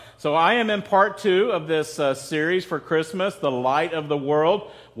So I am in part 2 of this series for Christmas, The Light of the World.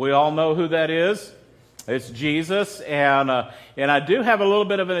 We all know who that is. It's Jesus, and I do have a little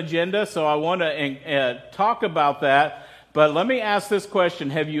bit of an agenda, so I want to talk about that. But let me ask this question.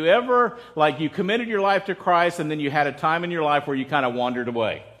 Have you ever, you committed your life to Christ, and then you had a time in your life where you kind of wandered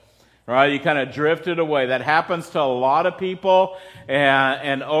away? Right? You kind of drifted away. That happens to a lot of people,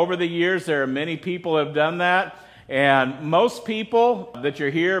 and over the years, there are many people who have done that. And most people that you're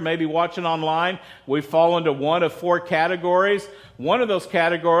here, maybe watching online, we fall into one of 4 categories. One of those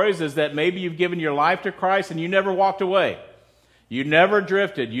categories is that maybe you've given your life to Christ and you never walked away. You never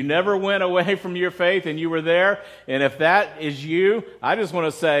drifted. You never went away from your faith and you were there. And if that is you, I just want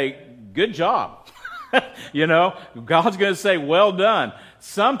to say, good job. God's going to say, well done.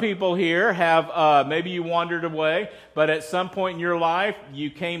 Some people here have, maybe you wandered away, but at some point in your life,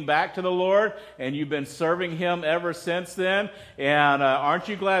 you came back to the Lord, and you've been serving Him ever since then. And aren't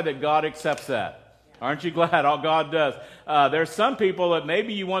you glad that God accepts that? Aren't you glad all God does? There's some people that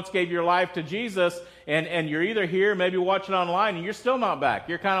maybe you once gave your life to Jesus, and you're either here, maybe watching online, and you're still not back.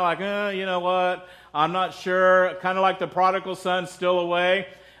 You're kind of like, you know what? I'm not sure. Kind of like the prodigal son, still away.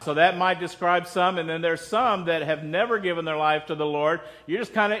 So that might describe some. And then there's some that have never given their life to the Lord. You're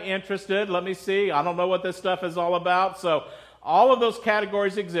just kind of interested. Let me see. I don't know what this stuff is all about. So all of those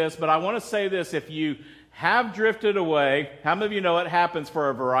categories exist. But I want to say this. If you have drifted away, how many of you know it happens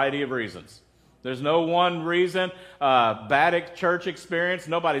for a variety of reasons? There's no one reason. Bad church experience.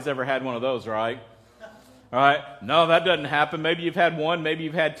 Nobody's ever had one of those, right? All right. No, that doesn't happen. Maybe you've had one. Maybe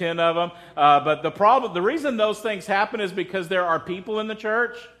you've had 10 of them. But the reason those things happen is because there are people in the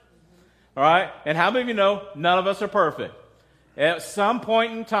church. All right. And how many of you know none of us are perfect? At some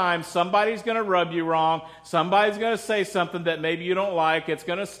point in time, somebody's going to rub you wrong. Somebody's going to say something that maybe you don't like. It's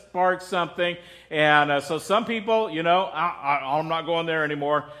going to spark something. And so some people, I'm not going there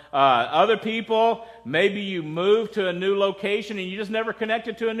anymore. Other people, maybe you moved to a new location and you just never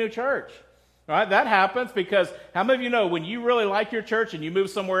connected to a new church. All right, that happens because how many of you know when you really like your church and you move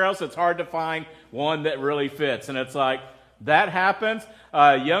somewhere else, it's hard to find one that really fits. And it's like, that happens.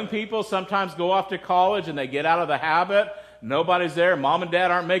 Young people sometimes go off to college and they get out of the habit. Nobody's there. Mom and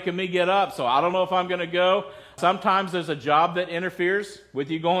dad aren't making me get up, so I don't know if I'm going to go. Sometimes there's a job that interferes with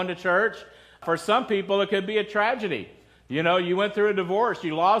you going to church. For some people, it could be a tragedy. You went through a divorce,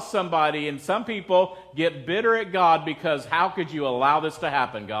 you lost somebody, and some people get bitter at God because how could you allow this to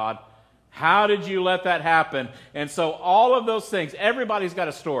happen, God? How did you let that happen? And so all of those things, everybody's got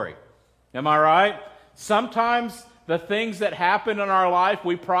a story. Am I right? Sometimes the things that happen in our life,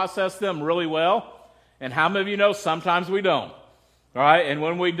 we process them really well. And how many of you know sometimes we don't? All right? And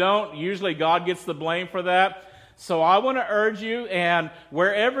when we don't, usually God gets the blame for that. So I want to urge you, and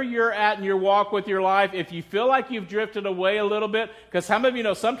wherever you're at in your walk with your life, if you feel like you've drifted away a little bit, because how many of you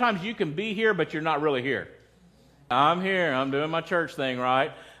know sometimes you can be here, but you're not really here? I'm here. I'm doing my church thing,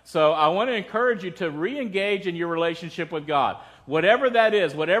 right? So I want to encourage you to re-engage in your relationship with God. Whatever that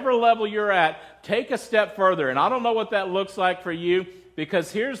is, whatever level you're at, take a step further. And I don't know what that looks like for you,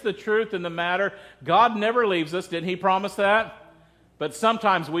 because here's the truth in the matter. God never leaves us. Didn't He promise that? But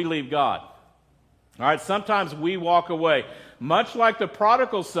sometimes we leave God. All right, sometimes we walk away. Much like the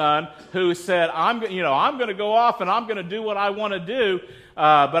prodigal son who said, I'm going to go off and I'm going to do what I want to do.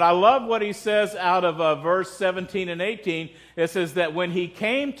 But I love what he says out of verse 17 and 18. It says that when he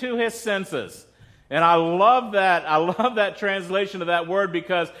came to his senses, and I love that translation of that word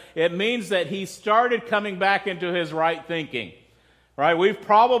because it means that he started coming back into his right thinking. Right? We've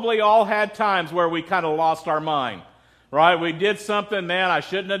probably all had times where we kind of lost our mind. Right? We did something, man, I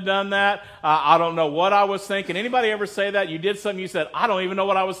shouldn't have done that. I don't know what I was thinking. Anybody ever say that? You did something, you said, I don't even know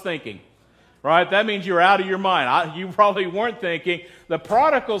what I was thinking. Right? That means you're out of your mind. You probably weren't thinking. The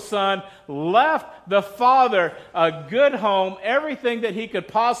prodigal son left the father a good home, everything that he could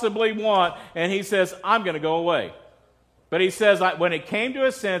possibly want, and he says, I'm going to go away. But he says, when it came to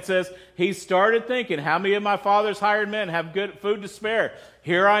his senses, he started thinking, how many of my father's hired men have good food to spare?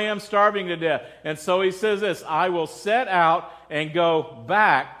 Here I am starving to death. And so he says this, I will set out and go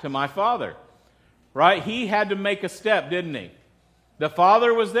back to my father. Right? He had to make a step, didn't he? The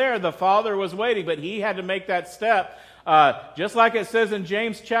father was there. The father was waiting, but he had to make that step. Just like it says in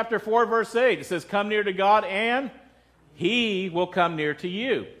James chapter 4, verse 8. It says, come near to God and He will come near to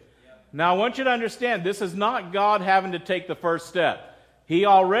you. Now, I want you to understand, this is not God having to take the first step. He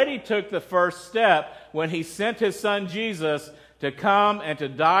already took the first step when He sent His Son Jesus to come and to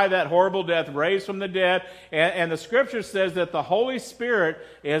die that horrible death, raised from the dead. And the Scripture says that the Holy Spirit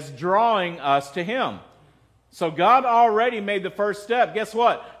is drawing us to Him. So God already made the first step. Guess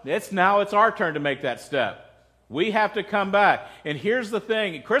what? It's our turn to make that step. We have to come back. And here's the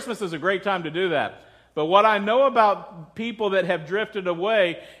thing. Christmas is a great time to do that. But what I know about people that have drifted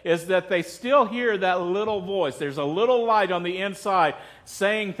away is that they still hear that little voice. There's a little light on the inside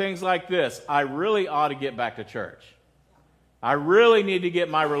saying things like this: I really ought to get back to church. I really need to get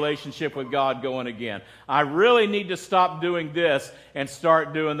my relationship with God going again. I really need to stop doing this and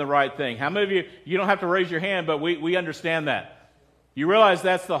start doing the right thing. How many of you don't have to raise your hand, but we understand that. You realize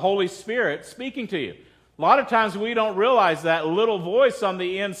that's the Holy Spirit speaking to you. A lot of times we don't realize that little voice on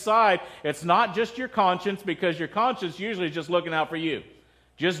the inside. It's not just your conscience, because your conscience usually is just looking out for you.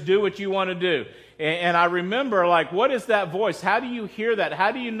 Just do what you want to do. And I remember, what is that voice? How do you hear that?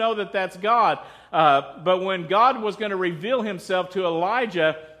 How do you know that that's God? But when God was going to reveal himself to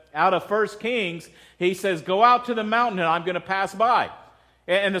Elijah out of 1 Kings, he says, go out to the mountain and I'm going to pass by.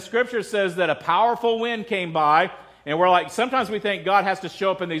 And the scripture says that a powerful wind came by, and sometimes we think God has to show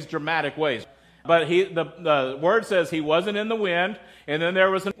up in these dramatic ways. But the word says he wasn't in the wind, and then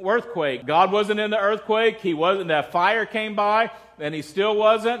there was an earthquake. God wasn't in the earthquake. He wasn't. That fire came by, and he still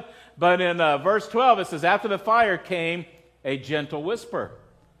wasn't. But in verse 12, it says, after the fire came a gentle whisper.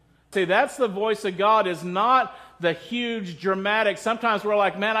 See, that's the voice of God, is not the huge, dramatic. Sometimes we're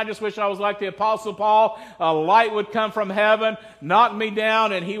like, man, I just wish I was like the Apostle Paul. A light would come from heaven, knock me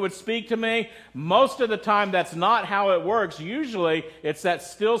down, and he would speak to me. Most of the time, that's not how it works. Usually, it's that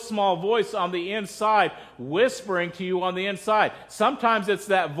still small voice on the inside whispering to you on the inside. Sometimes it's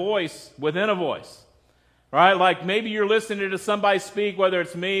that voice within a voice. Right? Like maybe you're listening to somebody speak, whether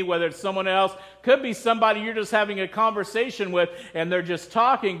it's me, whether it's someone else. Could be somebody you're just having a conversation with, and they're just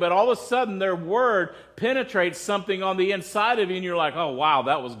talking, but all of a sudden their word penetrates something on the inside of you, and you're like, oh, wow,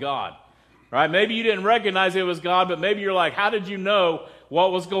 that was God. Right? Maybe you didn't recognize it was God, but maybe you're like, how did you know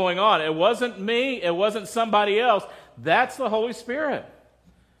what was going on? It wasn't me. It wasn't somebody else. That's the Holy Spirit.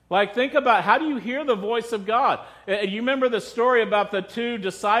 Think about, how do you hear the voice of God? You remember the story about the two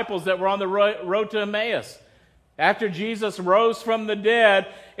disciples that were on the road to Emmaus. After Jesus rose from the dead,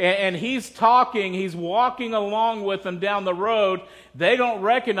 and he's talking, he's walking along with them down the road. They don't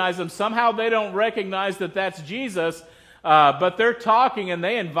recognize him. Somehow they don't recognize that that's Jesus, but they're talking, and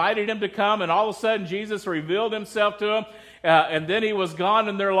they invited him to come, and all of a sudden Jesus revealed himself to them, and then he was gone,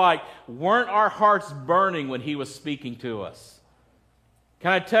 and they're like, weren't our hearts burning when he was speaking to us?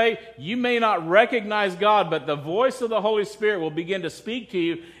 Can I tell you, you may not recognize God, but the voice of the Holy Spirit will begin to speak to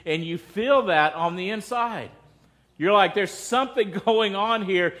you, and you feel that on the inside. You're like, there's something going on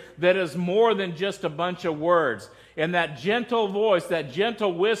here that is more than just a bunch of words. And that gentle voice, that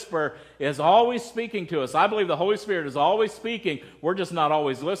gentle whisper is always speaking to us. I believe the Holy Spirit is always speaking. We're just not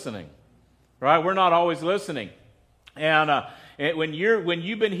always listening. Right? We're not always listening. And when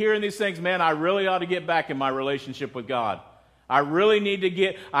you've been hearing these things, man, I really ought to get back in my relationship with God. I really need to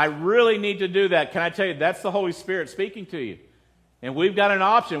do that. Can I tell you, that's the Holy Spirit speaking to you. And we've got an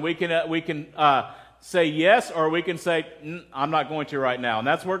option. We can say yes, or we can say, I'm not going to right now. And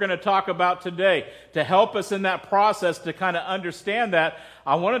that's what we're going to talk about today. To help us in that process to kind of understand that,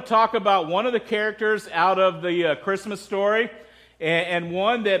 I want to talk about one of the characters out of the Christmas story, and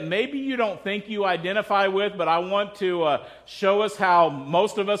one that maybe you don't think you identify with, but I want to show us how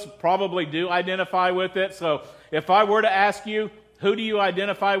most of us probably do identify with it. So if I were to ask you, who do you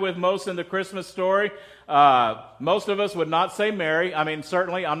identify with most in the Christmas story? Most of us would not say Mary. I mean,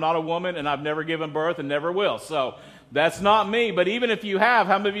 certainly I'm not a woman, and I've never given birth and never will. So that's not me. But even if you have,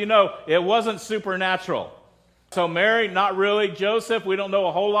 how many of you know it wasn't supernatural? So Mary, not really. Joseph, we don't know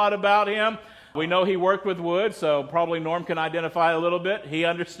a whole lot about him. We know he worked with wood, so probably Norm can identify a little bit. He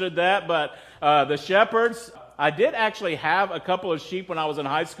understood that. But the shepherds, I did actually have a couple of sheep when I was in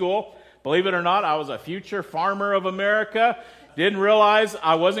high school. Believe it or not, I was a future farmer of America. Didn't realize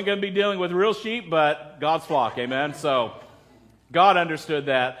I wasn't going to be dealing with real sheep, but God's flock, amen? So God understood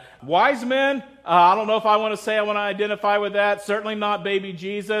that. Wise men, I don't know if I want to say I want to identify with that. Certainly not baby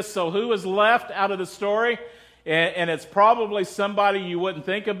Jesus. So who is left out of the story? And it's probably somebody you wouldn't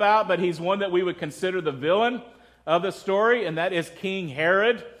think about, but he's one that we would consider the villain of the story, and that is King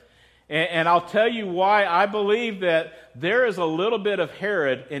Herod. And I'll tell you why I believe that there is a little bit of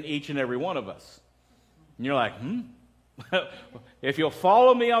Herod in each and every one of us. And you're like, If you'll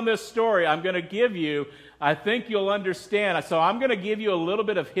follow me on this story, I'm going to give you, I think you'll understand. So I'm going to give you a little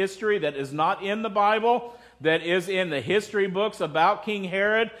bit of history that is not in the Bible, that is in the history books about King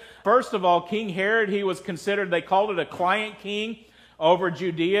Herod. First of all, King Herod, he was considered, they called it a client king over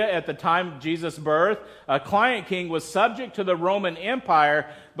Judea at the time of Jesus' birth. A client king was subject to the Roman Empire,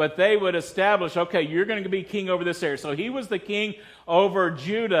 but they would establish, okay, you're going to be king over this area. So he was the king over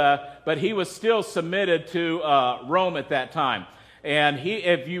Judah, but he was still submitted to Rome at that time. And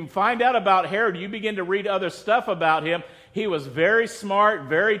if you find out about Herod, you begin to read other stuff about him. He was very smart,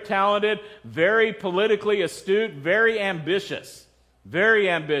 very talented, very politically astute, very ambitious. Very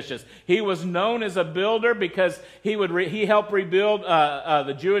ambitious. He was known as a builder because he helped rebuild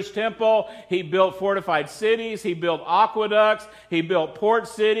the Jewish temple. He built fortified cities. He built aqueducts. He built port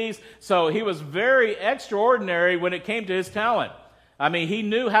cities. So he was very extraordinary when it came to his talent. I mean, he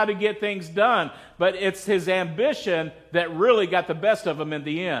knew how to get things done, but it's his ambition that really got the best of him in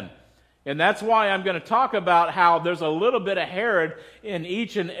the end. And that's why I'm going to talk about how there's a little bit of Herod in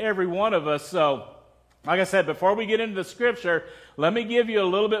each and every one of us. So, like I said, before we get into the scripture, let me give you a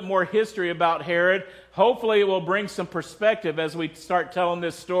little bit more history about Herod. Hopefully it will bring some perspective as we start telling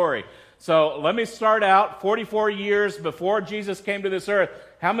this story. So let me start out 44 years before Jesus came to this earth.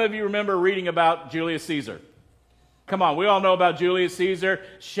 How many of you remember reading about Julius Caesar? Come on, we all know about Julius Caesar.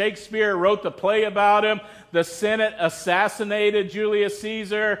 Shakespeare wrote the play about him. The Senate assassinated Julius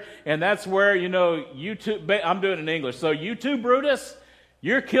Caesar, and that's where, you too, I'm doing it in English, so you too, Brutus,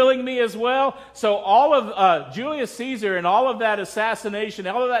 you're killing me as well. So all of Julius Caesar and all of that assassination,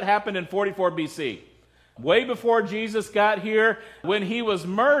 all of that happened in 44 BC. Way before Jesus got here. When he was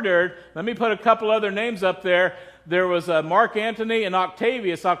murdered, let me put a couple other names up there. There was Mark Antony and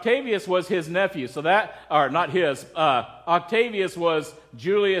Octavius. Octavius was his nephew. Octavius was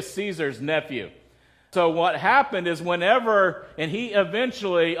Julius Caesar's nephew. So what happened is Octavius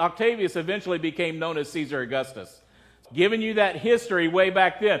eventually became known as Caesar Augustus. Giving you that history way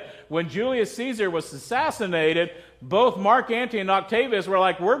back then. When Julius Caesar was assassinated, both Mark Antony and Octavius were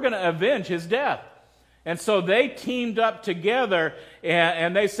like, we're going to avenge his death. And so they teamed up together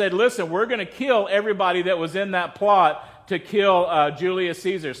and they said, listen, we're going to kill everybody that was in that plot to kill Julius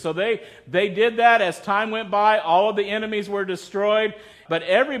Caesar. So they did that. As time went by, all of the enemies were destroyed. But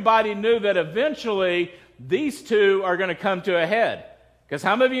everybody knew that eventually these two are going to come to a head. Because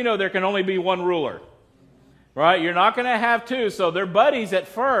how many of you know there can only be one ruler? Right? You're not going to have two. So they're buddies at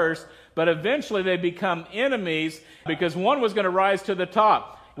first, but eventually they become enemies because one was going to rise to the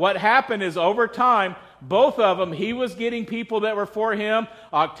top. What happened is over time, both of them, he was getting people that were for him.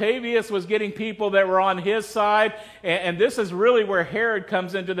 Octavius was getting people that were on his side. And this is really where Herod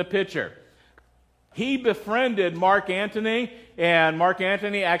comes into the picture. He befriended Mark Antony, and Mark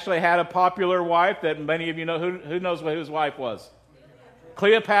Antony actually had a popular wife that many of you know. Who knows what his wife was?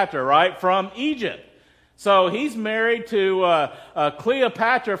 Cleopatra, right? From Egypt. So he's married to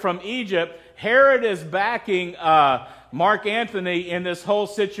Cleopatra from Egypt. Herod is backing Mark Antony in this whole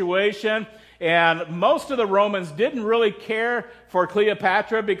situation. And most of the Romans didn't really care for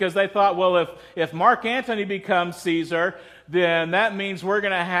Cleopatra because they thought, well, if Mark Antony becomes Caesar, then that means we're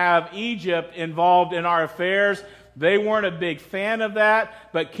going to have Egypt involved in our affairs. They weren't a big fan of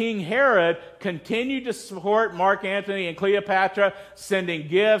that, but King Herod continued to support Mark Antony and Cleopatra, sending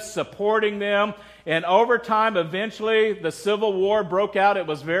gifts, supporting them. And over time, eventually, the civil war broke out. It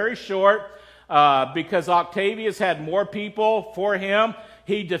was very short because Octavius had more people for him.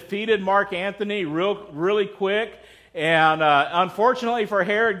 He defeated Mark Antony really quick. And unfortunately for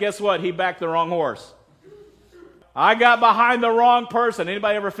Herod, guess what? He backed the wrong horse. I got behind the wrong person.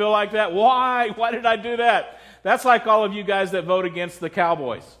 Anybody ever feel like that? Why? Why did I do that? That's like all of you guys that vote against the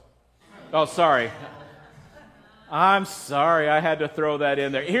Cowboys. Oh, sorry. I'm sorry. I had to throw that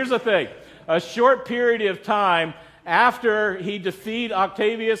in there. Here's the thing. A short period of time after he defeated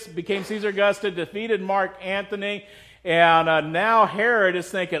Octavius, became Caesar Augustus, defeated Mark Antony, and now Herod is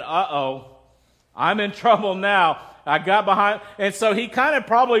thinking, uh-oh, I'm in trouble now. I got behind. And so he kind of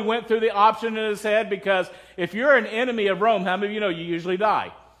probably went through the option in his head because if you're an enemy of Rome, how many of you know you usually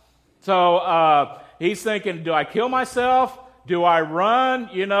die? So he's thinking, do I kill myself? Do I run?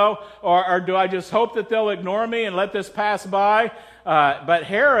 Or do I just hope that they'll ignore me and let this pass by? But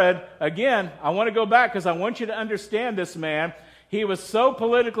Herod, again, I want to go back because I want you to understand this man. He was so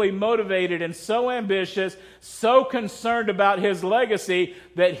politically motivated and so ambitious, so concerned about his legacy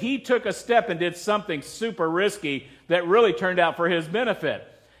that he took a step and did something super risky that really turned out for his benefit.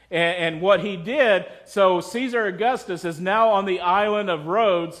 And what he did, so Caesar Augustus is now on the island of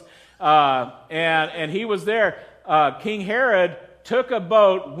Rhodes, and he was there. King Herod took a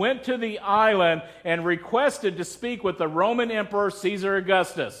boat, went to the island, and requested to speak with the Roman Emperor Caesar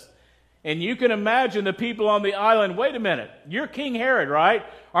Augustus. And you can imagine the people on the island, wait a minute, you're King Herod, right?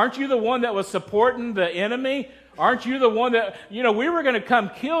 Aren't you the one that was supporting the enemy? Aren't you the one that, we were going to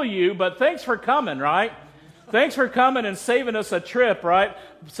come kill you, but thanks for coming, right? Thanks for coming and saving us a trip, right?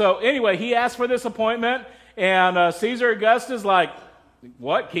 So anyway, he asked for this appointment, and Caesar Augustus like,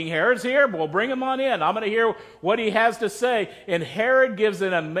 what, King Herod's here? Well, bring him on in. I'm going to hear what he has to say. And Herod gives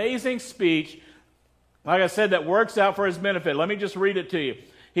an amazing speech. like I said, that works out for his benefit. Let me just read it to you.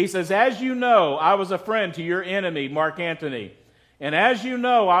 He says, as you know, I was a friend to your enemy, Mark Antony. And as you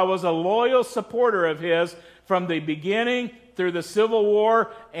know, I was a loyal supporter of his from the beginning through the Civil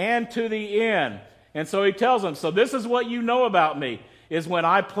War and to the end. And so he tells them, so this is what you know about me, is when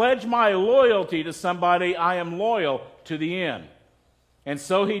I pledge my loyalty to somebody, I am loyal to the end. And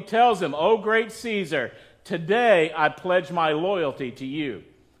so he tells him, O great Caesar, today I pledge my loyalty to you.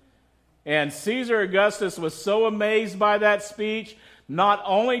 And Caesar Augustus was so amazed by that speech. Not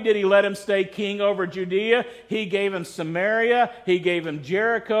only did he let him stay king over Judea, he gave him Samaria, he gave him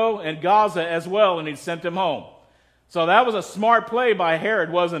Jericho and Gaza as well, and he sent him home. So that was a smart play by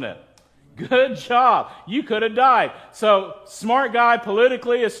Herod, wasn't it? Good job. You could have died. So, smart guy,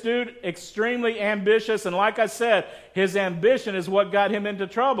 politically astute, extremely ambitious, and like I said, his ambition is what got him into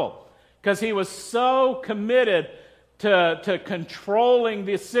trouble, because he was so committed to controlling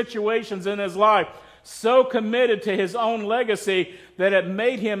the situations in his life, so committed to his own legacy that it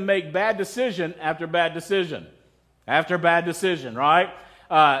made him make bad decision after bad decision after bad decision, right?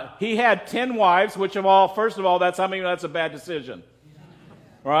 He had 10 wives, first of all, that's a bad decision,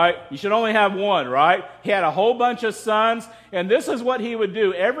 right? You should only have one, right? He had a whole bunch of sons, and this is what he would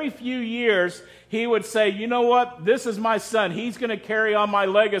do. Every few years, he would say, you know what? This is my son. He's going to carry on my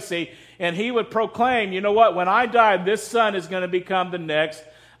legacy, and he would proclaim, you know what? When I die, this son is going to become the next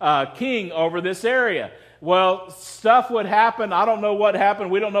king over this area. Well, stuff would happen. I don't know what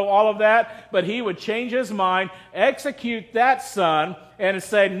happened. We don't know all of that. But he would change his mind, execute that son, and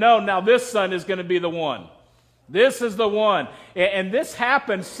say, no, now this son is going to be the one. This is the one. And this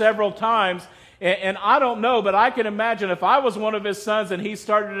happened several times. And I don't know, but I can imagine if I was one of his sons and he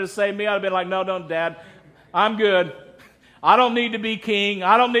started to say me, I'd have been like, no, don't, Dad. I'm good. I don't need to be king.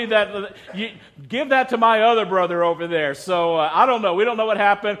 I don't need that. Give that to my other brother over there. So I don't know. We don't know what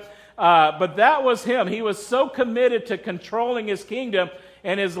happened. But that was him. He was so committed to controlling his kingdom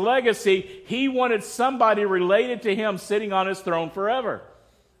and his legacy, he wanted somebody related to him sitting on his throne forever.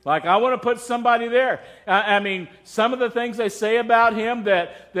 Like, I want to put somebody there. I mean, some of the things they say about him,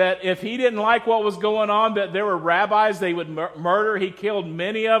 that if he didn't like what was going on, that there were rabbis they would murder. He killed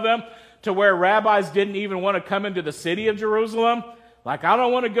many of them, to where rabbis didn't even want to come into the city of Jerusalem. Like, I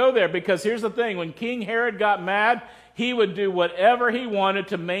don't want to go there, because here's the thing. When King Herod got mad, he would do whatever he wanted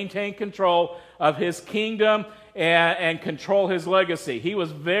to maintain control of his kingdom and control his legacy. He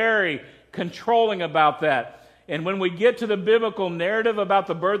was very controlling about that. And when we get to the biblical narrative about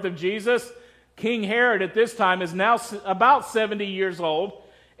the birth of Jesus, King Herod at this time is now about 70 years old.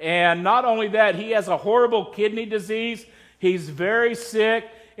 And not only that, he has a horrible kidney disease. He's very sick.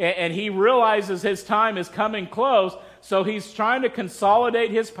 And he realizes his time is coming close, so he's trying to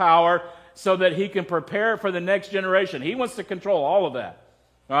consolidate his power so that he can prepare it for the next generation. He wants to control all of that,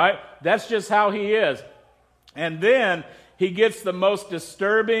 all right? That's just how he is. And then he gets the most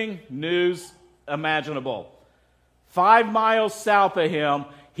disturbing news imaginable. 5 miles south of him,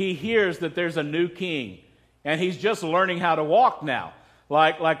 he hears that there's a new king, and he's just learning how to walk now.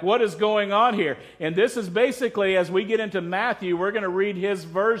 Like what is going on here? And this is basically, as we get into Matthew, we're going to read his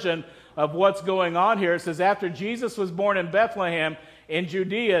version of what's going on here. It says, after Jesus was born in Bethlehem in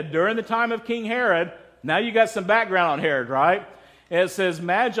Judea during the time of King Herod, now you got some background on Herod, right? And it says,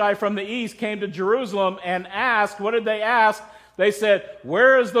 Magi from the east came to Jerusalem and asked, what did they ask? They said,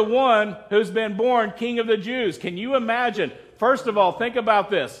 where is the one who's been born King of the Jews? Can you imagine? First of all, think about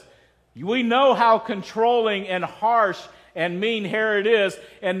this. We know how controlling and harsh and mean Herod is.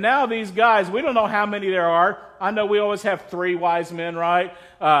 And now these guys, we don't know how many there are. I know we always have 3 wise men, right?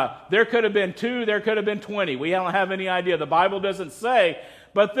 There could have been 2, there could have been 20. We don't have any idea. The Bible doesn't say.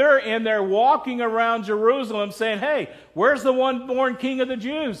 But they're in there walking around Jerusalem saying, hey, where's the one born King of the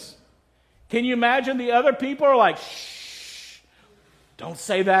Jews? Can you imagine the other people are like, shh, don't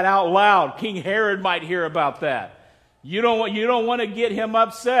say that out loud. King Herod might hear about that. You don't want to get him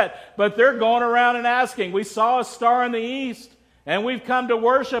upset. But they're going around and asking. We saw a star in the east, and we've come to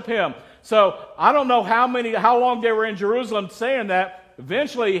worship him. So I don't know how long they were in Jerusalem saying that.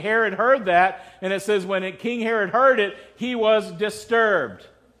 Eventually Herod heard that, and it says when King Herod heard it, he was disturbed.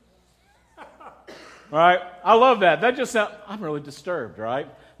 Right? I love that. That just sounds, I'm really disturbed, right?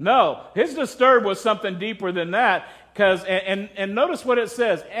 No, his disturbed was something deeper than that. And notice what it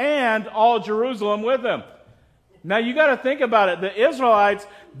says, and all Jerusalem with him. Now, you got to think about it. The Israelites,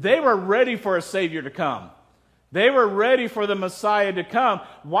 they were ready for a Savior to come. They were ready for the Messiah to come.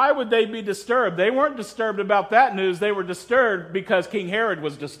 Why would they be disturbed? They weren't disturbed about that news. They were disturbed because King Herod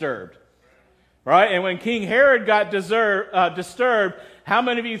was disturbed. Right? And when King Herod got disturbed, how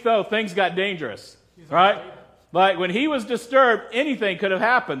many of you know things got dangerous? Right? Like when he was disturbed, anything could have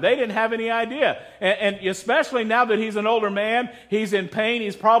happened. They didn't have any idea. And especially now that he's an older man, he's in pain.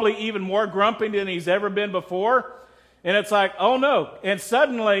 He's probably even more grumpy than he's ever been before. And it's like, oh no. And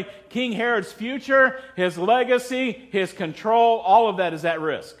suddenly, King Herod's future, his legacy, his control, all of that is at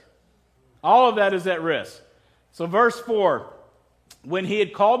risk. All of that is at risk. So verse 4, when he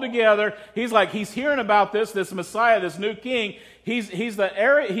had called together, he's hearing about this Messiah, this new king.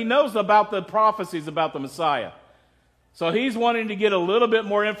 He knows about the prophecies about the Messiah. So he's wanting to get a little bit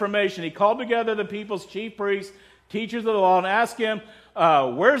more information. He called together the people's chief priests, teachers of the law, and asked him,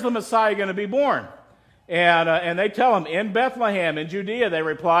 where's the Messiah going to be born? And they tell him, in Bethlehem, in Judea, they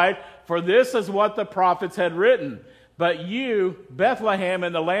replied, for this is what the prophets had written. But you, Bethlehem,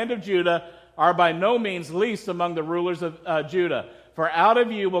 in the land of Judah, are by no means least among the rulers of Judah. For out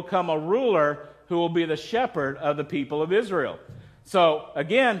of you will come a ruler who will be the shepherd of the people of Israel. So,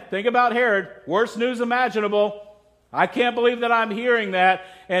 again, think about Herod. Worst news imaginable. I can't believe that I'm hearing that.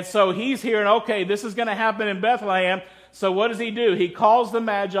 And so he's hearing, okay, this is going to happen in Bethlehem. So what does he do? He calls the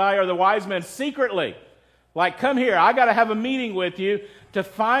Magi or the wise men secretly. Like, come here, I got to have a meeting with you to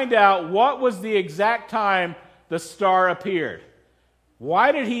find out what was the exact time the star appeared.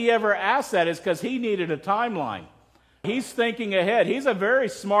 Why did he ever ask that? It's because he needed a timeline. He's thinking ahead. He's a very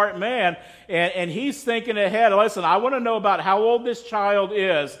smart man, and he's thinking ahead. Listen, I want to know about how old this child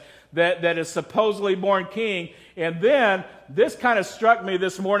is that is supposedly born king. And then, this kind of struck me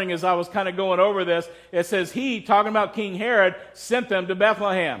this morning as I was kind of going over this. It says he, talking about King Herod, sent them to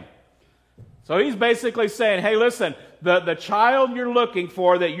Bethlehem. So he's basically saying, hey, listen, the child you're looking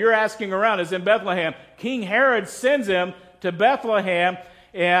for that you're asking around is in Bethlehem. King Herod sends him to Bethlehem,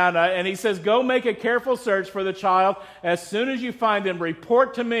 and he says, go make a careful search for the child. As soon as you find him,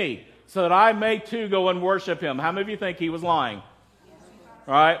 report to me so that I may too go and worship him. How many of you think he was lying?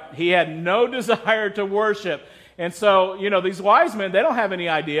 All right? He had no desire to worship. And so, these wise men, they don't have any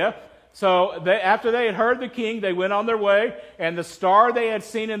idea. So after they had heard the king, they went on their way, and the star they had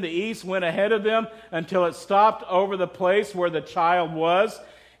seen in the east went ahead of them until it stopped over the place where the child was.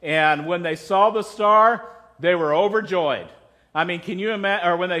 And when they saw the star, they were overjoyed. I mean, can you imagine?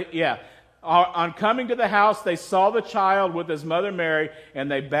 Or on coming to the house, they saw the child with his mother Mary,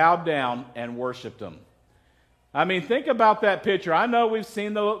 and they bowed down and worshipped him. I mean, think about that picture. I know we've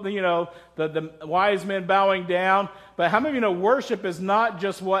seen the wise men bowing down, but how many of you know worship is not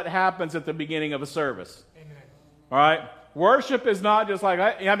just what happens at the beginning of a service? Amen. All right? Worship is not just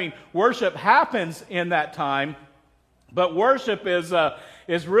like, worship happens in that time, but worship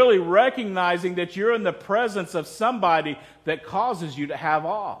is really recognizing that you're in the presence of somebody that causes you to have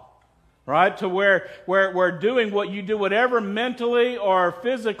awe. Right? To where we're doing what you do, whatever mentally or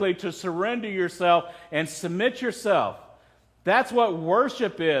physically, to surrender yourself and submit yourself. That's what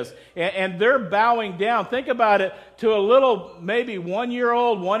worship is. And they're bowing down. Think about it, to a little, maybe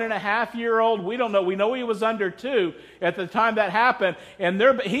 1-year-old, 1.5-year-old. We don't know. We know he was under 2 at the time that happened. And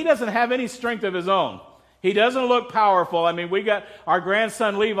he doesn't have any strength of his own. He doesn't look powerful. I mean, we got our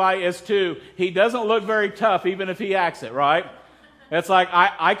grandson Levi is 2. He doesn't look very tough, even if he acts it, right? It's like,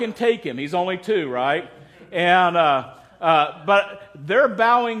 I can take him. He's only 2, right? And but they're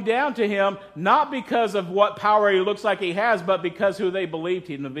bowing down to him, not because of what power he looks like he has, but because who they believed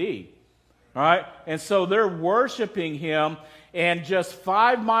him to be. All right? And so they're worshiping him, and just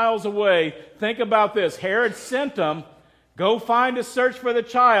 5 miles away, think about this. Herod sent them, go find a search for the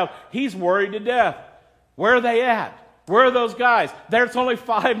child. He's worried to death. Where are they at? Where are those guys? It's only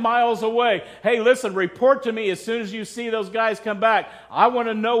 5 miles away. Hey, listen, report to me as soon as you see those guys come back. I want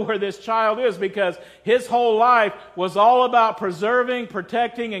to know where this child is, because his whole life was all about preserving,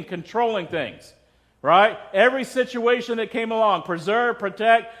 protecting, and controlling things. Right? Every situation that came along, preserve,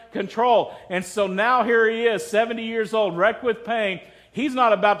 protect, control. And so now here he is, 70 years old, wrecked with pain. He's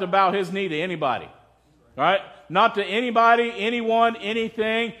not about to bow his knee to anybody. Right? Not to anybody, anyone,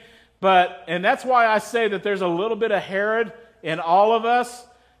 anything. And that's why I say that there's a little bit of Herod in all of us,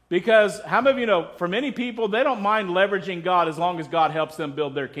 because how many of you know, for many people, they don't mind leveraging God as long as God helps them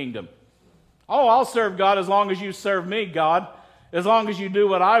build their kingdom. Oh, I'll serve God as long as you serve me, God, as long as you do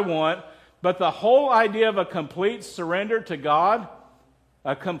what I want. But the whole idea of a complete surrender to God,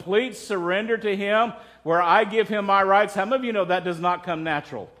 a complete surrender to Him, where I give Him my rights, how many of you know that does not come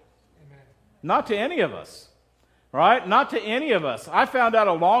natural? Amen. Not to any of us. Right? Not to any of us. I found out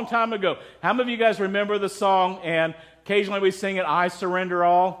a long time ago. How many of you guys remember the song, and occasionally we sing it, I Surrender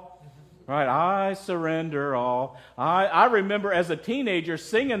All? Right? I surrender all. I remember as a teenager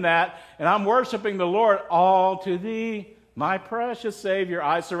singing that, and I'm worshiping the Lord. All to Thee, my precious Savior,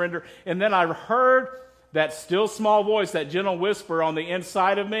 I surrender. And then I heard that still small voice, that gentle whisper on the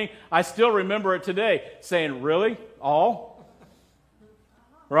inside of me, I still remember it today, saying, really? All?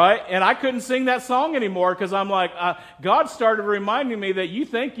 Right? And I couldn't sing that song anymore because I'm like, God started reminding me that you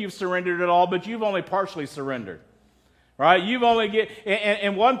think you've surrendered it all, but you've only partially surrendered. Right? You've only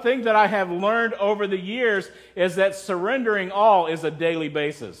and one thing that I have learned over the years is that surrendering all is a daily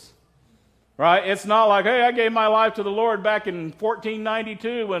basis. Right? It's not like, hey, I gave my life to the Lord back in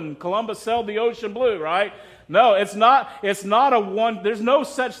 1492 when Columbus sailed the ocean blue, right? No, it's not a one, there's no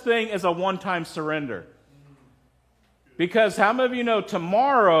such thing as a one-time surrender. Because how many of you know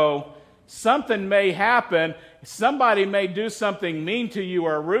tomorrow something may happen, somebody may do something mean to you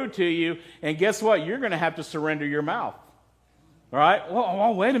or rude to you, and guess what? You're going to have to surrender your mouth. Right?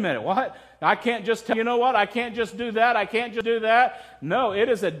 Well, wait a minute. What? I can't just tell, you know what? I can't just do that. I can't just do that. No, it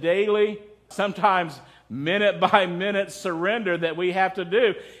is a daily, sometimes minute by minute surrender that we have to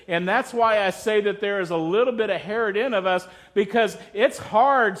do. And that's why I say that there is a little bit of Herod in of us, because it's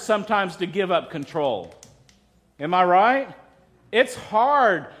hard sometimes to give up control. Am I right? It's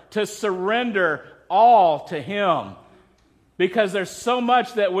hard to surrender all to Him. Because there's so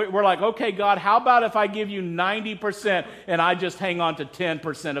much that we're like, okay, God, how about if I give you 90% and I just hang on to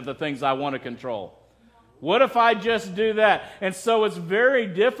 10% of the things I want to control? What if I just do that? And so it's very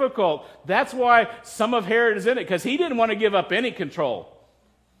difficult. That's why some of Herod is in it, because he didn't want to give up any control.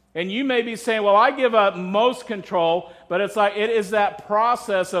 And you may be saying, well, I give up most control, but it's like it is that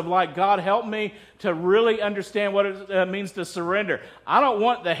process of like, God, help me to really understand what it means to surrender. I don't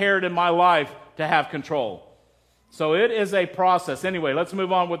want the Herod in my life to have control. So it is a process. Anyway, let's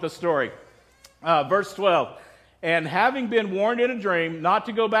move on with the story. Verse 12. And having been warned in a dream not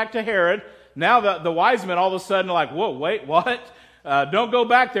to go back to Herod, now the wise men all of a sudden are like, whoa, wait, what? Don't go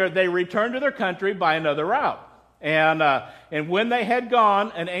back there. They returned to their country by another route. And when they had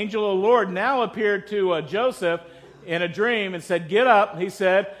gone, an angel of the Lord now appeared to Joseph in a dream and said, get up, he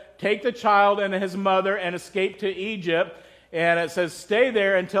said, take the child and his mother and escape to Egypt. And it says, stay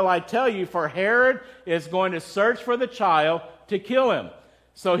there until I tell you, for Herod is going to search for the child to kill him.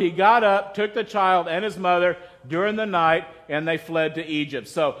 So he got up, took the child and his mother during the night, and they fled to Egypt.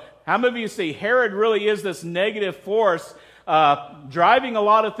 So how many of you see Herod really is this negative force driving a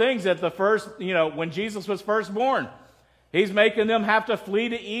lot of things at the first, when Jesus was first born? He's making them have to flee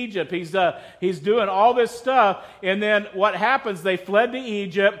to Egypt. He's doing all this stuff. And then what happens? They fled to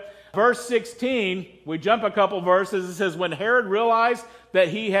Egypt. Verse 16, we jump a couple verses. It says, when Herod realized that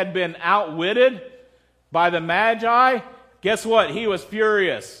he had been outwitted by the Magi, guess what? He was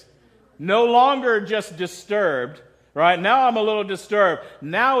furious. No longer just disturbed, right? Now I'm a little disturbed.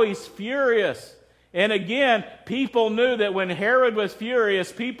 Now he's furious. And again, people knew that when Herod was furious,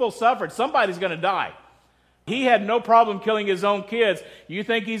 people suffered. Somebody's going to die. He had no problem killing his own kids. You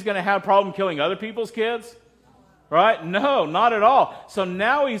think he's going to have a problem killing other people's kids? Right? No, not at all. So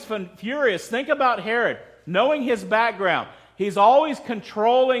now he's furious. Think about Herod. Knowing his background, he's always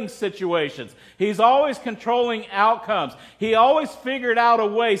controlling situations. He's always controlling outcomes. He always figured out a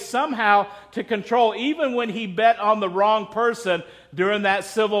way somehow to control. Even when he bet on the wrong person during that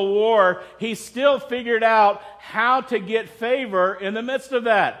civil war, he still figured out how to get favor in the midst of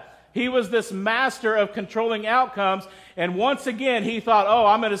that. He was this master of controlling outcomes. And once again, he thought, oh,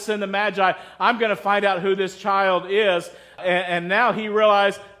 I'm going to send the Magi. I'm going to find out who this child is. And now he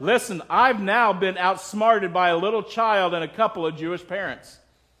realized, listen, I've now been outsmarted by a little child and a couple of Jewish parents.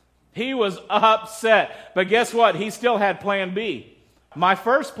 He was upset. But guess what? He still had plan B. My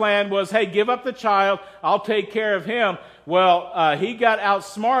first plan was, hey, give up the child. I'll take care of him. Well, he got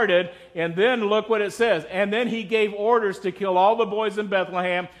outsmarted. And then look what it says. And then he gave orders to kill all the boys in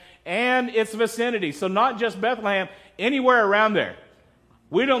Bethlehem and its vicinity. So not just Bethlehem, anywhere around there.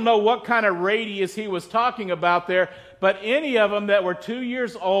 We don't know what kind of radius he was talking about there, but any of them that were 2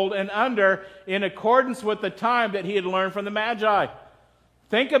 years old and under, in accordance with the time that he had learned from the Magi.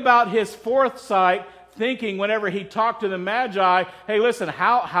 Think about his foresight, thinking whenever he talked to the Magi, hey, listen,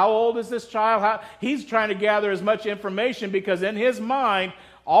 how old is this child? He's trying to gather as much information because in his mind,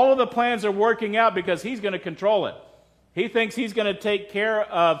 all of the plans are working out because he's going to control it. He thinks he's going to take care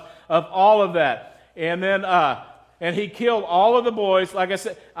of all of that. And then and he killed all of the boys. Like I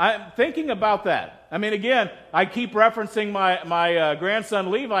said, I'm thinking about that. I mean, again, I keep referencing my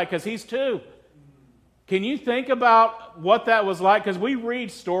grandson Levi because he's 2. Can you think about what that was like? Because we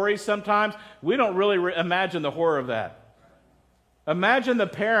read stories sometimes. We don't really imagine the horror of that. Imagine the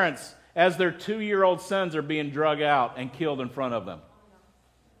parents as their 2-year-old sons are being drug out and killed in front of them.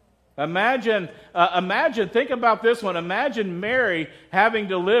 Imagine, think about this one. Imagine Mary having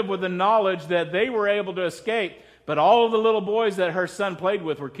to live with the knowledge that they were able to escape, but all of the little boys that her son played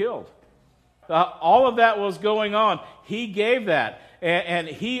with were killed. all of that was going on. He gave that. And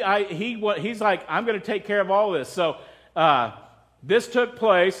he's like, I'm going to take care of all this. So this took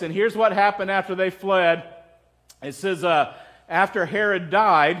place, and here's what happened after they fled. It says, after Herod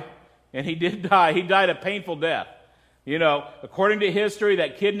died, and he did die, he died a painful death. You know, according to history,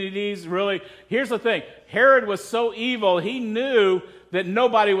 that kidney disease really... Here's the thing. Herod was so evil, he knew that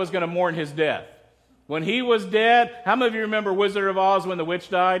nobody was going to mourn his death. When he was dead, how many of you remember Wizard of Oz when the witch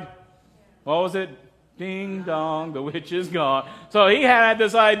died? What was it? Ding dong, the witch is gone. So he had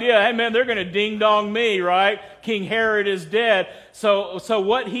this idea, hey man, they're going to ding dong me, right? King Herod is dead. So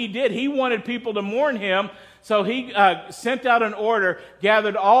what he did, he wanted people to mourn him. So he sent out an order,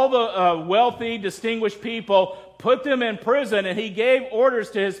 gathered all the wealthy, distinguished people, put them in prison, and he gave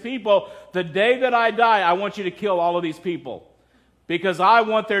orders to his people, the day that I die, I want you to kill all of these people. Because I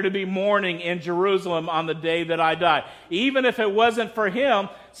want there to be mourning in Jerusalem on the day that I die. Even if it wasn't for him.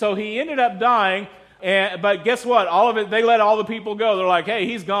 So he ended up dying. But guess what? All of it, they let all the people go. They're like, hey,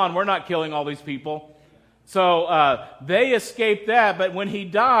 he's gone. We're not killing all these people. So they escaped that. But when he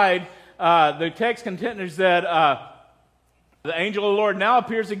died, the text continues that the angel of the Lord now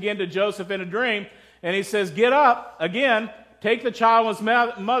appears again to Joseph in a dream. And he says, get up again, take the child and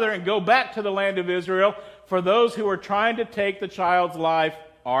his mother and go back to the land of Israel. For those who are trying to take the child's life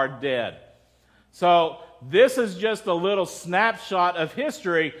are dead. So this is just a little snapshot of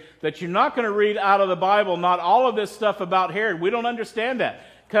history that you're not going to read out of the Bible. Not all of this stuff about Herod. We don't understand that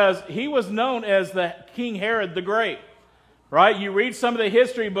because he was known as the King Herod the Great. Right? You read some of the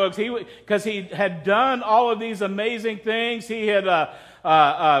history books because he had done all of these amazing things. He had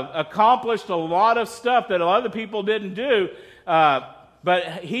accomplished a lot of stuff that a lot of the people didn't do.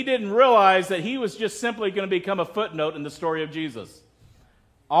 But he didn't realize that he was just simply going to become a footnote in the story of Jesus.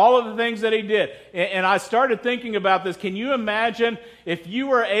 All of the things that he did. And I started thinking about this. Can you imagine if you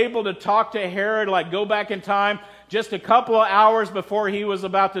were able to talk to Herod, like go back in time just a couple of hours before he was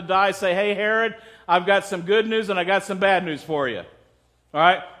about to die, say, hey, Herod, I've got some good news and I got some bad news for you. All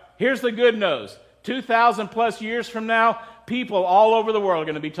right? Here's the good news. 2,000 plus years from now, people all over the world are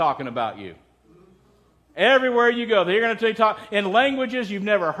going to be talking about you. Everywhere you go, they're going to talk in languages you've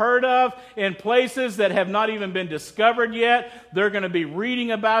never heard of, in places that have not even been discovered yet. They're going to be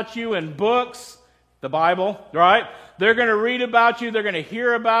reading about you in books, the Bible, right? They're going to read about you. They're going to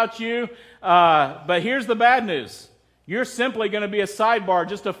hear about you. But here's the bad news. You're simply going to be a sidebar,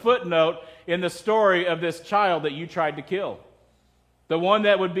 just a footnote in the story of this child that you tried to kill. The one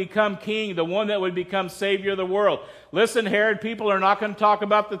that would become king, the one that would become savior of the world. Listen, Herod, people are not going to talk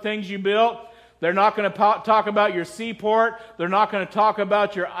about the things you built. They're not going to talk about your seaport. They're not going to talk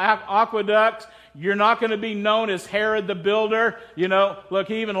about your aqueducts. You're not going to be known as Herod the Builder. You know, look,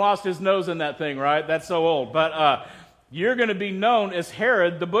 he even lost his nose in that thing, right? That's so old. But you're going to be known as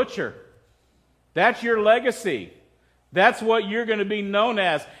Herod the Butcher. That's your legacy. That's what you're going to be known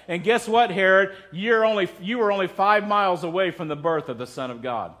as. And guess what, Herod? You were only 5 miles away from the birth of the Son of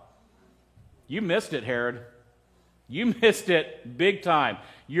God. You missed it, Herod. You missed it big time.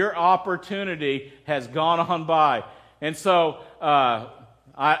 Your opportunity has gone on by. And so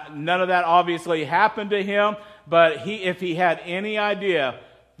none of that obviously happened to him, but if he had any idea,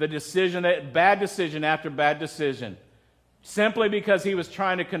 bad decision after bad decision, simply because he was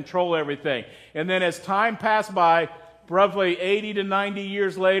trying to control everything. And then as time passed by, roughly 80 to 90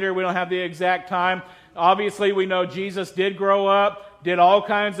 years later, we don't have the exact time, obviously we know Jesus did grow up, did all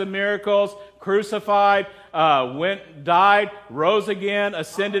kinds of miracles, crucified, died, rose again,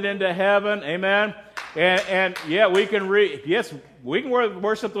 ascended into heaven. Amen. And yeah, we can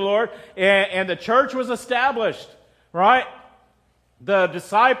worship the Lord. And the church was established, right? The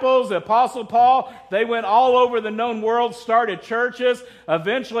disciples, the Apostle Paul, they went all over the known world, started churches.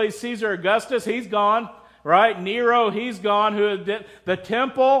 Eventually, Caesar Augustus, he's gone, right? Nero, he's gone. The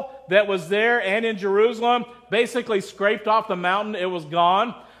temple that was there and in Jerusalem basically scraped off the mountain. It was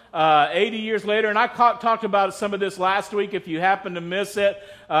gone. 80 years later, and I talked about some of this last week. If you happen to miss it,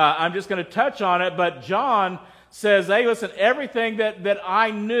 I'm just going to touch on it. But John says, hey, listen, everything that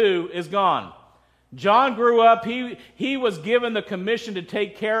I knew is gone. John grew up. He was given the commission to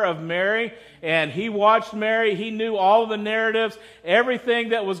take care of Mary, and he watched Mary. He knew all of the narratives, everything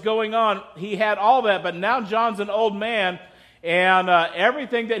that was going on. He had all that, but now John's an old man. And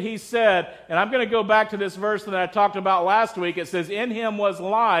everything that he said, and I'm going to go back to this verse that I talked about last week. It says, in him was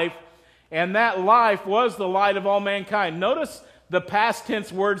life, and that life was the light of all mankind. Notice the past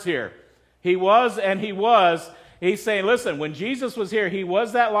tense words here. He was and he was. He's saying, listen, when Jesus was here, he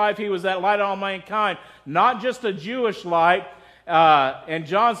was that life. He was that light of all mankind, not just a Jewish light. And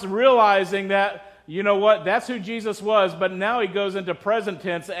John's realizing that, you know what, that's who Jesus was. But now he goes into present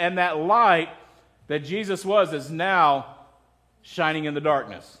tense, and that light that Jesus was is now shining in the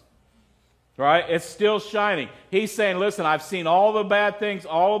darkness. Right? It's still shining. He's saying, listen, I've seen all the bad things,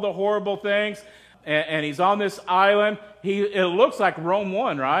 all the horrible things, and he's on this island. It looks like Rome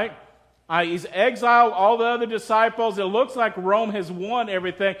won, right? He's exiled all the other disciples. It looks like Rome has won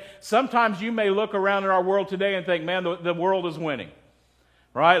everything. Sometimes you may look around in our world today and think, man, the world is winning.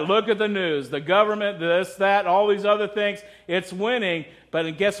 Right? Look at the news, the government, this, that, all these other things. It's winning, but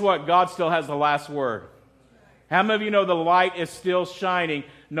guess what? God still has the last word. How many of you know the light is still shining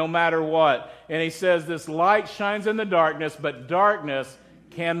no matter what? And he says this light shines in the darkness, but darkness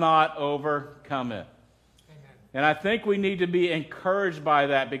cannot overcome it. Amen. And I think we need to be encouraged by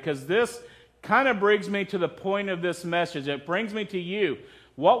that, because this kind of brings me to the point of this message. It brings me to you.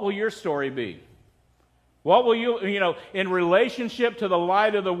 What will your story be? What will you in relationship to the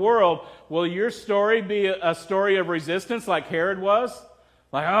light of the world, will your story be a story of resistance like Herod was?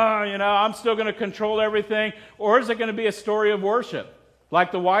 Like, I'm still going to control everything. Or is it going to be a story of worship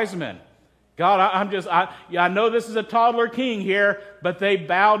like the wise men? God, I know this is a toddler king here, but they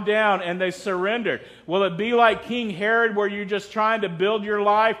bowed down and they surrendered. Will it be like King Herod, where you're just trying to build your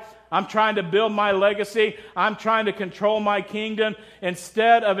life? I'm trying to build my legacy. I'm trying to control my kingdom,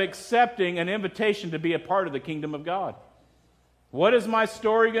 instead of accepting an invitation to be a part of the kingdom of God. What is my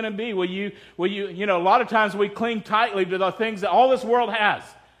story going to be? Will you, a lot of times we cling tightly to the things that all this world has.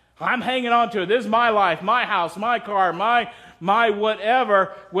 I'm hanging on to it. This is my life, my house, my car, my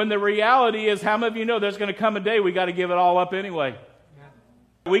whatever. When the reality is, how many of you know there's going to come a day we got to give it all up anyway?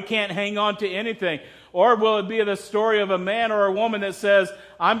 Yeah. We can't hang on to anything. Or will it be the story of a man or a woman that says,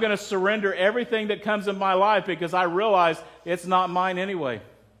 I'm going to surrender everything that comes in my life because I realize it's not mine anyway.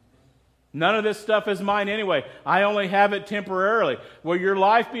 None of this stuff is mine anyway. I only have it temporarily. Will your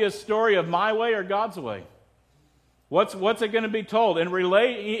life be a story of my way or God's way? What's it going to be told? And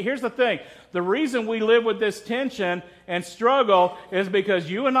here's the thing. The reason we live with this tension and struggle is because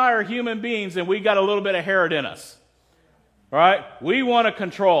you and I are human beings, and we got a little bit of Herod in us. Right? We want to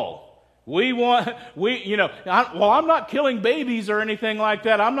control. I'm not killing babies or anything like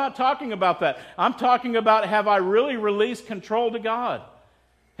that. I'm not talking about that. I'm talking about, have I really released control to God?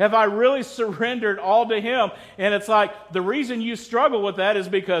 Have I really surrendered all to Him? And it's like, the reason you struggle with that is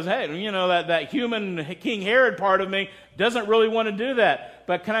because, hey, that human King Herod part of me doesn't really want to do that.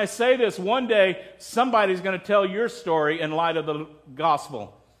 But can I say this? One day, somebody's going to tell your story in light of the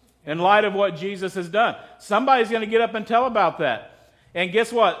gospel, in light of what Jesus has done. Somebody's going to get up and tell about that. And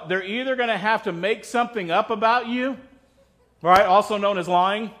guess what? They're either going to have to make something up about you, right? Also known as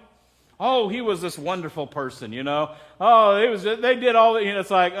lying. Oh, he was this wonderful person, Oh, they did all that. It's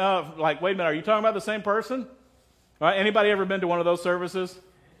like, wait a minute, are you talking about the same person? Right? Anybody ever been to one of those services?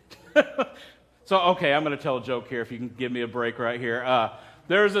 So, okay, I'm going to tell a joke here if you can give me a break right here.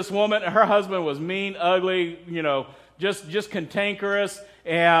 There's this woman, her husband was mean, ugly, just cantankerous,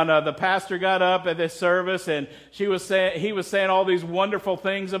 and the pastor got up at this service, and he was saying all these wonderful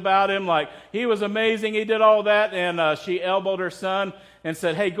things about him, like he was amazing, he did all that, and she elbowed her son and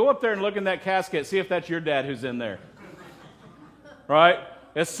said, hey, go up there and look in that casket, see if that's your dad who's in there. Right?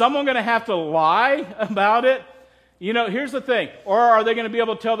 Is someone going to have to lie about it? Here's the thing. Or are they going to be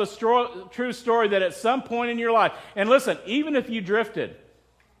able to tell the true story that at some point in your life, and listen, even if you drifted,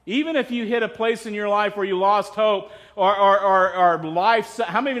 even if you hit a place in your life where you lost hope, or life,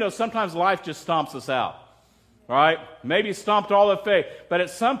 how many of you know sometimes life just stomps us out? Right? Maybe stomped all of faith. But at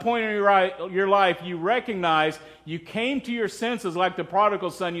some point in your life, you recognize you came to your senses like the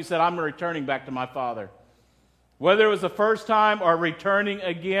prodigal son. You said, I'm returning back to my father. Whether it was the first time or returning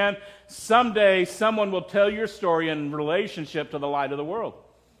again, someday someone will tell your story in relationship to the light of the world.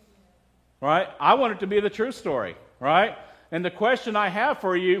 Right? I want it to be the true story. Right? And the question I have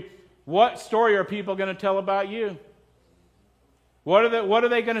for you, what story are people going to tell about you? What are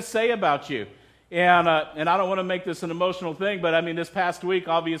they going to say about you? And I don't want to make this an emotional thing, but this past week,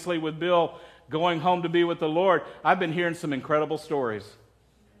 obviously, with Bill going home to be with the Lord, I've been hearing some incredible stories.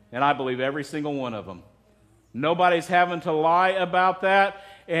 And I believe every single one of them. Nobody's having to lie about that.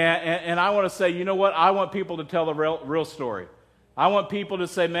 And I want to say, you know what? I want people to tell the real story. I want people to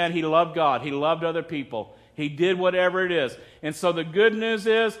say, man, he loved God. He loved other people. He did whatever it is. And so the good news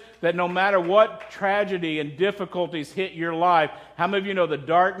is that no matter what tragedy and difficulties hit your life, how many of you know the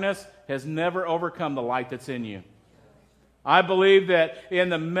darkness has never overcome the light that's in you? I believe that in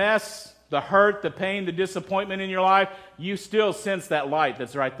the mess, the hurt, the pain, the disappointment in your life, you still sense that light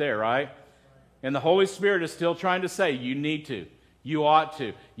that's right there, right? And the Holy Spirit is still trying to say, you need to. You ought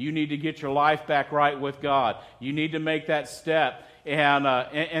to. You need to get your life back right with God. You need to make that step.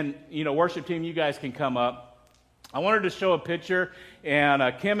 And worship team, you guys can come up. I wanted to show a picture, and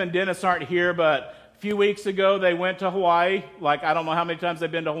Kim and Dennis aren't here, but few weeks ago, they went to Hawaii. Like, I don't know how many times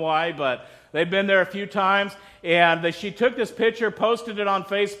they've been to Hawaii, but they've been there a few times. And she took this picture, posted it on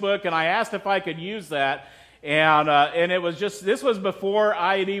Facebook, and I asked if I could use that. And it was just, this was before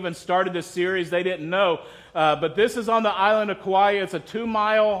I had even started this series. They didn't know. But this is on the island of Kauai. It's a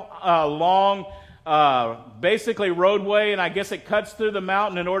 2-mile long, basically roadway, and I guess it cuts through the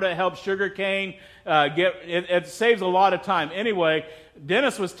mountain in order to help sugarcane it saves a lot of time. Anyway,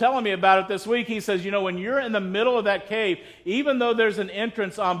 Dennis was telling me about it this week. He says, when you're in the middle of that cave, even though there's an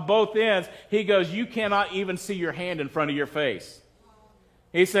entrance on both ends, he goes, you cannot even see your hand in front of your face.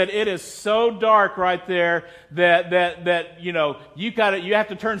 He said, it is so dark right there that you have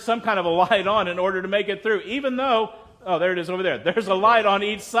to turn some kind of a light on in order to make it through, even though, oh, there it is over there. There's a light on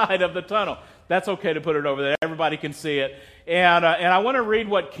each side of the tunnel. That's okay to put it over there. Everybody can see it. And I want to read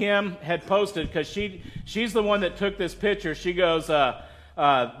what Kim had posted, because she's the one that took this picture. She goes,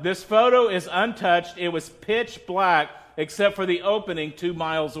 this photo is untouched. It was pitch black except for the opening 2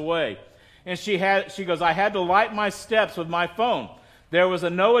 miles away. And she goes, I had to light my steps with my phone. There was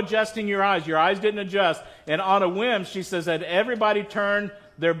no adjusting your eyes. Your eyes didn't adjust. And on a whim, she says that everybody turned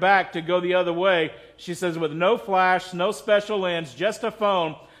their back to go the other way. She says with no flash, no special lens, just a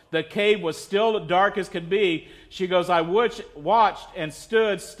phone, the cave was still dark as could be. She goes, I watched and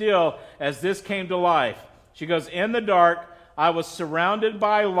stood still as this came to life. She goes, in the dark, I was surrounded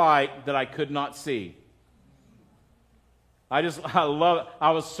by light that I could not see. I love it.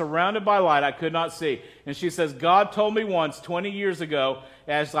 I was surrounded by light I could not see. And she says, God told me once, 20 years ago,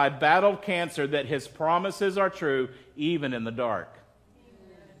 as I battled cancer, that his promises are true, even in the dark.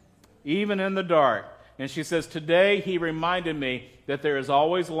 Even in the dark. And she says, today he reminded me that there is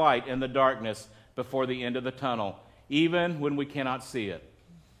always light in the darkness before the end of the tunnel, even when we cannot see it.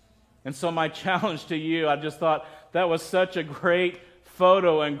 And so my challenge to you, I just thought that was such a great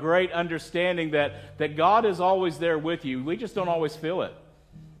photo and great understanding that God is always there with you. We just don't always feel it,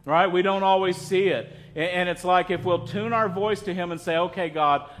 right? We don't always see it. And it's like if we'll tune our voice to him and say, okay,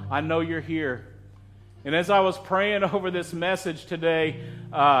 God, I know you're here. And as I was praying over this message today,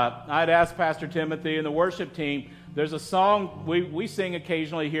 I'd asked Pastor Timothy and the worship team, there's a song we sing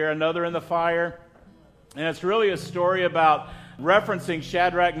occasionally here, Another in the Fire. And it's really a story about referencing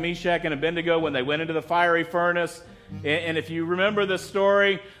Shadrach, Meshach, and Abednego when they went into the fiery furnace. And if you remember the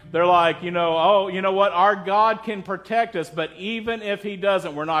story, they're like, oh, you know what? Our God can protect us, but even if he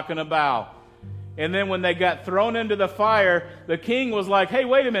doesn't, we're not going to bow. And then when they got thrown into the fire, the king was like, hey,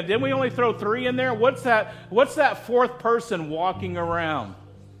 wait a minute, didn't we only throw 3 in there? What's that fourth person walking around?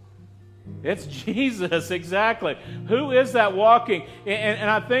 It's Jesus, exactly. Who is that walking? And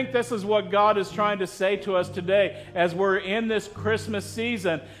I think this is what God is trying to say to us today as we're in this Christmas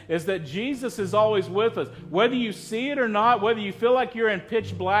season, is that Jesus is always with us. Whether you see it or not, whether you feel like you're in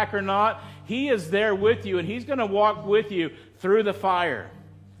pitch black or not, he is there with you, and he's going to walk with you through the fire.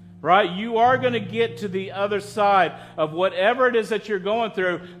 Right? You are going to get to the other side of whatever it is that you're going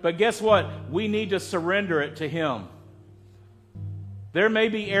through, but guess what? We need to surrender it to him. There may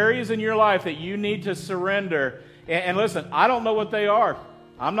be areas in your life that you need to surrender. And listen, I don't know what they are.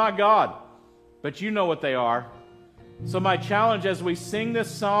 I'm not God, but you know what they are. So my challenge as we sing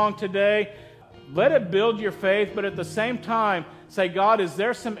this song today, let it build your faith, but at the same time, say, God, is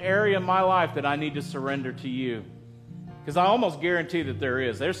there some area in my life that I need to surrender to you? Because I almost guarantee that there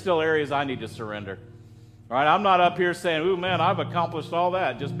is. There's still areas I need to surrender. All right, I'm not up here saying, ooh, man, I've accomplished all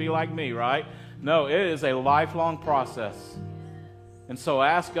that. Just be like me, right? No, it is a lifelong process. And so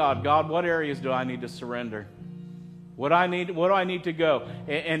ask God, what areas do I need to surrender? What do I need to go?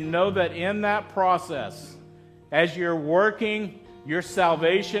 And know that in that process, as you're working your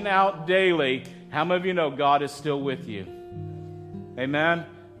salvation out daily, how many of you know God is still with you? Amen?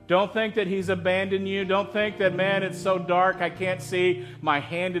 Don't think that he's abandoned you. Don't think that, man, it's so dark I can't see my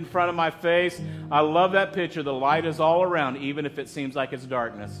hand in front of my face. I love that picture. The light is all around, even if it seems like it's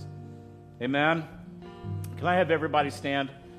darkness. Amen? Can I have everybody stand?